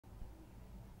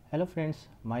Hello friends,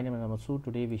 my name is Masood.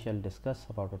 Today we shall discuss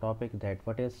about a topic that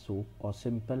what is SOAP or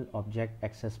Simple Object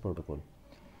Access Protocol.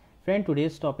 Friend,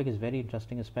 today's topic is very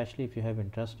interesting, especially if you have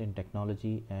interest in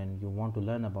technology and you want to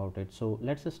learn about it. So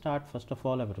let's start. First of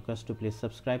all, I would request to please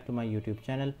subscribe to my YouTube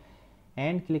channel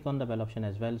and click on the bell option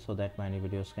as well so that my new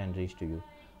videos can reach to you.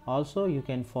 Also, you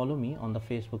can follow me on the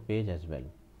Facebook page as well.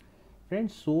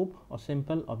 Friends, SOAP or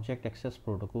Simple Object Access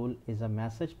Protocol is a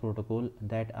message protocol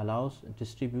that allows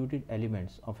distributed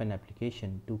elements of an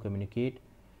application to communicate.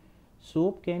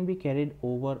 SOAP can be carried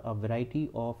over a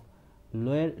variety of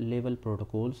lower level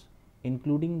protocols,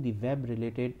 including the web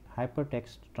related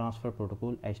Hypertext Transfer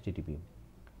Protocol (HTTP).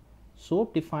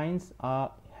 SOAP defines a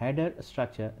header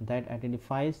structure that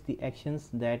identifies the actions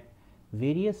that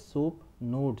various SOAP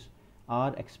nodes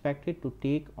are expected to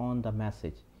take on the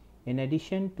message, in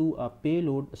addition to a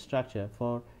payload structure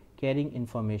for carrying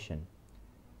information.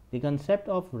 The concept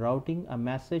of routing a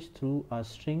message through a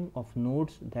string of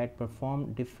nodes that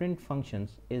perform different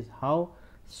functions is how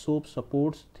SOAP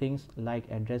supports things like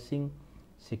addressing,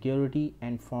 security,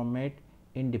 and format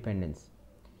independence.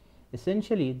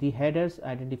 Essentially, the headers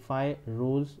identify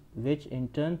roles which in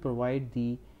turn provide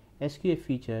the SQA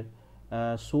feature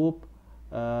SOAP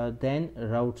then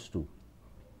routes to.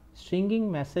 Stringing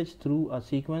message through a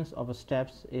sequence of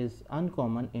steps is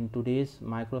uncommon in today's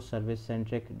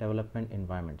microservice-centric development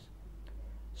environments.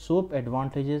 SOAP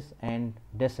advantages and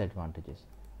disadvantages.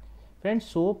 Friends,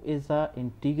 SOAP is an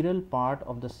integral part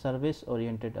of the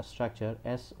service-oriented structure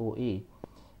 (SOA)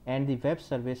 and the web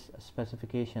service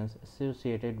specifications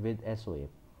associated with SOA,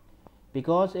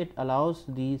 because it allows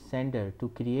the sender to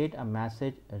create a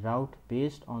message route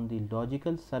based on the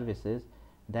logical services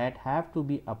that have to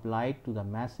be applied to the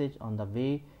message on the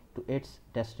way to its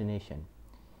destination.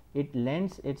 It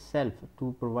lends itself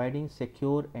to providing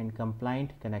secure and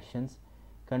compliant connections,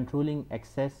 controlling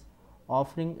access,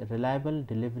 offering reliable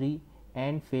delivery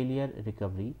and failure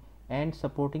recovery, and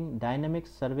supporting dynamic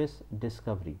service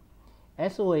discovery.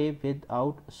 SOA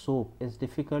without SOAP is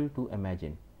difficult to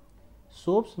imagine.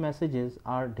 SOAP's messages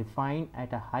are defined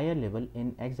at a higher level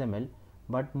in XML,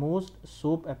 but most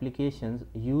SOAP applications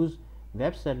use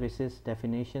Web Services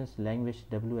Definitions Language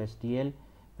 (WSDL),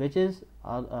 which is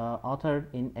authored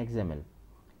in XML.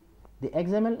 The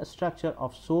XML structure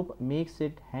of SOAP makes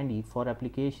it handy for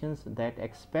applications that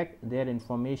expect their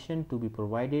information to be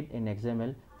provided in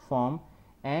XML form,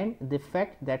 and the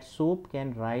fact that SOAP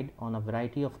can ride on a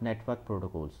variety of network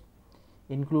protocols,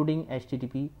 including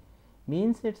HTTP,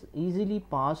 means it's easily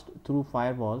passed through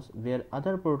firewalls where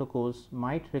other protocols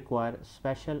might require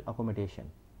special accommodation.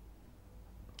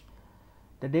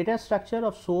 The data structure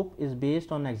of SOAP is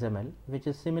based on XML, which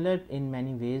is similar in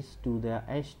many ways to the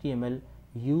HTML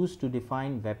used to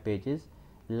define web pages.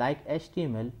 Like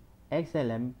HTML,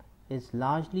 XLM is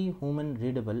largely human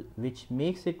readable, which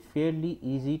makes it fairly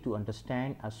easy to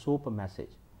understand a SOAP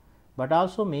message, but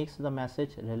also makes the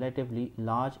message relatively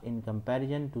large in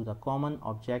comparison to the Common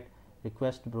Object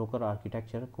Request Broker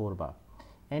Architecture (CORBA)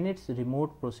 and its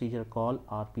remote procedure call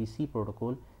 (RPC)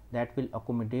 protocol that will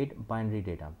accommodate binary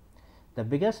data. The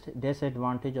biggest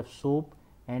disadvantage of SOAP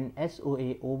and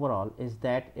SOA overall is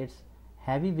that it's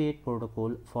heavyweight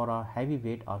protocol for a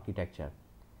heavyweight architecture.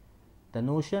 The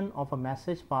notion of a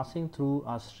message passing through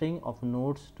a string of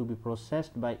nodes to be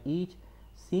processed by each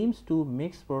seems to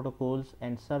mix protocols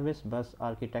and service bus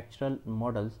architectural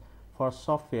models for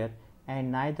software, and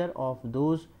neither of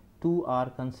those two are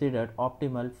considered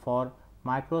optimal for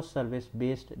microservice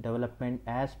based development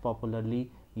as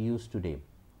popularly used today.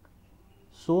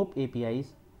 SOAP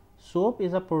APIs. SOAP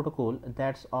is a protocol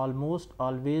that's almost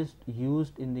always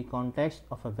used in the context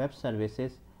of a web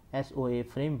services (SOA)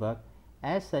 framework.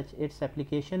 As such, its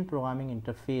application programming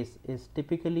interface is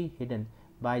typically hidden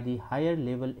by the higher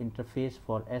level interface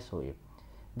for SOA.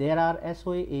 There are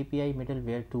SOA API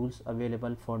middleware tools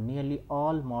available for nearly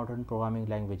all modern programming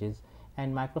languages,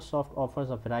 and Microsoft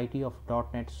offers a variety of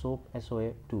 .NET SOAP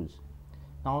SOA tools.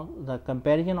 Now, the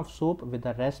comparison of SOAP with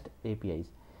the REST APIs.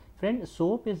 Friend,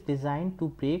 SOAP is designed to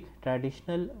break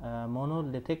traditional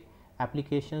monolithic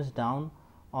applications down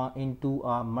into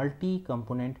a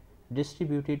multi-component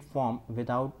distributed form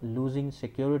without losing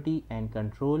security and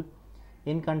control.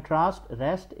 In contrast,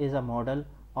 REST is a model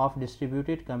of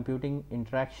distributed computing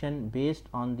interaction based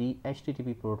on the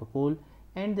HTTP protocol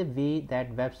and the way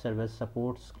that web service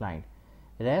supports client.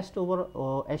 REST over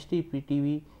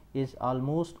HTTP is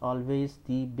almost always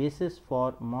the basis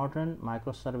for modern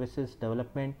microservices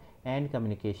development and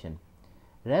communication.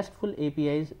 RESTful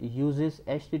APIs uses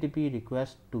HTTP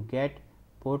requests to get,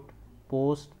 put,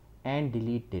 post, and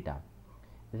delete data.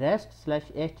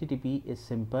 REST/HTTP is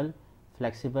simple,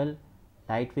 flexible,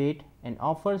 lightweight, and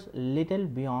offers little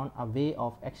beyond a way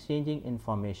of exchanging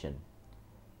information.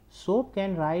 SOAP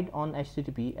can ride on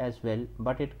HTTP as well,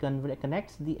 but it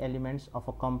connects the elements of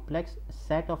a complex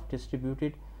set of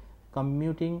distributed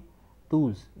commuting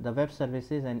tools, the web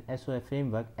services and SOA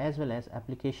framework, as well as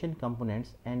application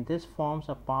components, and this forms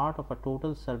a part of a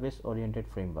total service oriented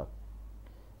framework.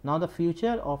 Now, the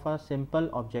future of a simple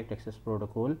object access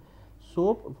protocol.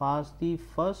 SOAP was the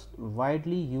first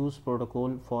widely used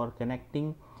protocol for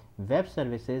connecting web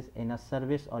services in a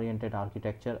service oriented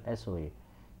architecture SOA.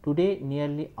 Today,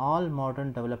 nearly all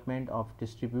modern development of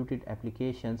distributed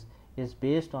applications is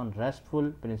based on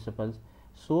RESTful principles.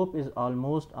 SOAP is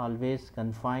almost always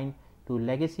confined to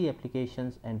legacy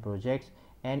applications and projects,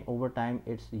 and over time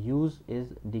its use is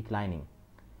declining.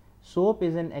 SOAP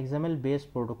is an XML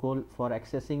based protocol for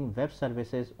accessing web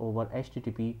services over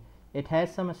HTTP. It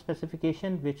has some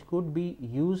specification which could be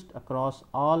used across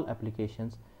all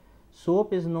applications.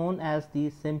 SOAP is known as the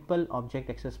Simple Object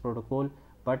Access Protocol,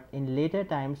 but in later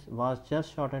times was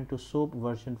just shortened to SOAP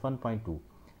version 1.2.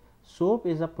 SOAP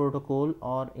is a protocol,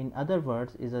 or in other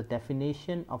words is a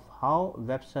definition of how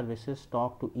web services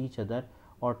talk to each other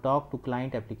or talk to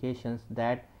client applications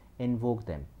that invoke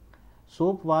them.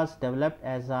 SOAP was developed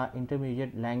as an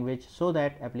intermediate language so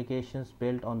that applications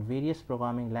built on various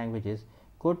programming languages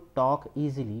could talk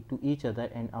easily to each other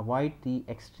and avoid the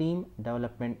extreme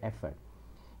development effort.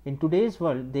 In today's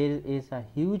world, there is a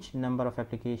huge number of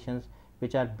applications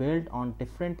which are built on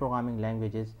different programming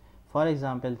languages. For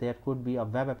example, there could be a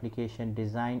web application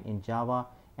designed in Java,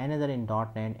 another in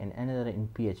 .NET, and another in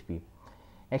PHP.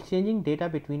 Exchanging data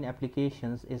between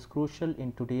applications is crucial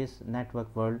in today's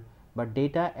network world, but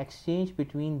data exchange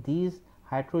between these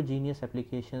heterogeneous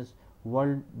applications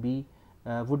would be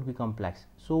complex.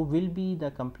 So, will be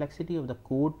the complexity of the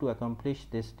code to accomplish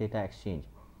this data exchange.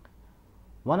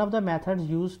 One of the methods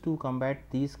used to combat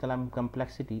these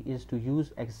complexity is to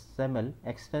use XML,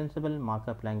 extensible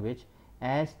markup language,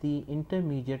 as the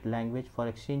intermediate language for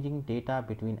exchanging data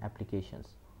between applications.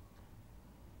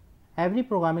 Every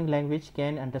programming language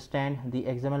can understand the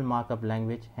XML markup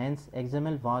language, hence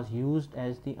XML was used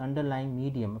as the underlying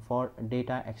medium for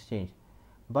data exchange.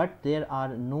 But there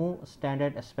are no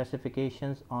standard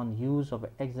specifications on use of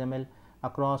XML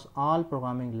across all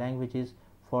programming languages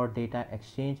for data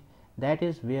exchange. That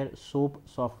is where SOAP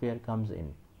software comes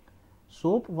in.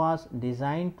 SOAP was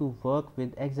designed to work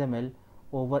with XML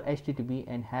over HTTP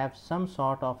and have some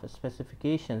sort of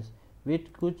specifications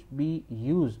which could be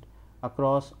used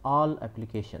across all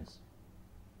applications.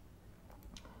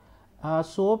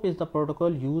 SOAP is the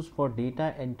protocol used for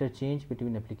data interchange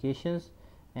between applications,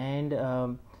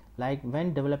 and like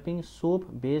when developing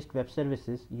SOAP based web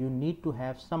services, you need to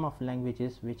have some of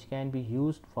languages which can be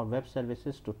used for web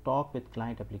services to talk with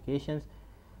client applications.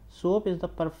 SOAP is the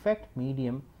perfect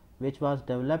medium which was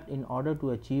developed in order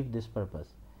to achieve this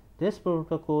purpose. This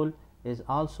protocol is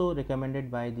also recommended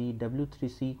by the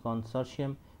W3C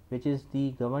consortium, which is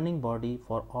the governing body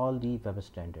for all the web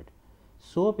standards.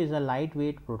 SOAP is a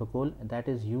lightweight protocol that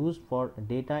is used for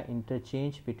data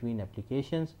interchange between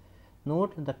applications.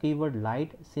 Note the keyword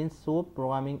light, since SOAP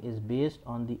programming is based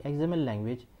on the XML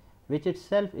language, which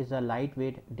itself is a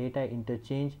lightweight data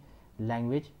interchange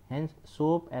language, hence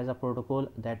SOAP as a protocol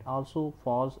that also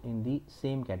falls in the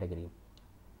same category.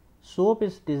 SOAP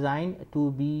is designed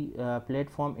to be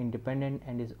platform independent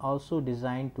and is also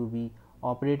designed to be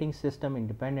operating system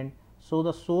independent, so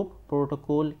the SOAP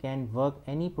protocol can work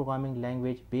any programming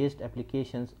language based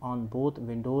applications on both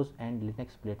Windows and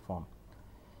Linux platform.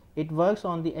 It works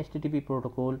on the HTTP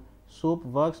protocol. SOAP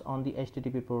works on the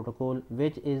HTTP protocol,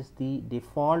 which is the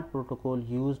default protocol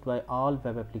used by all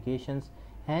web applications.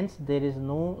 Hence, there is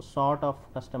no sort of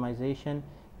customization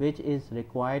which is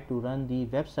required to run the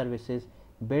web services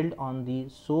built on the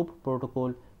SOAP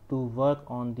protocol to work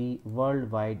on the World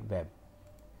Wide Web.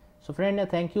 So friend,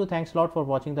 thank you. Thanks a lot for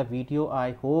watching the video.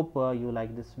 I hope you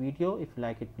like this video. If you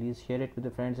like it, please share it with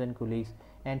your friends and colleagues,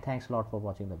 and thanks a lot for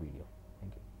watching the video.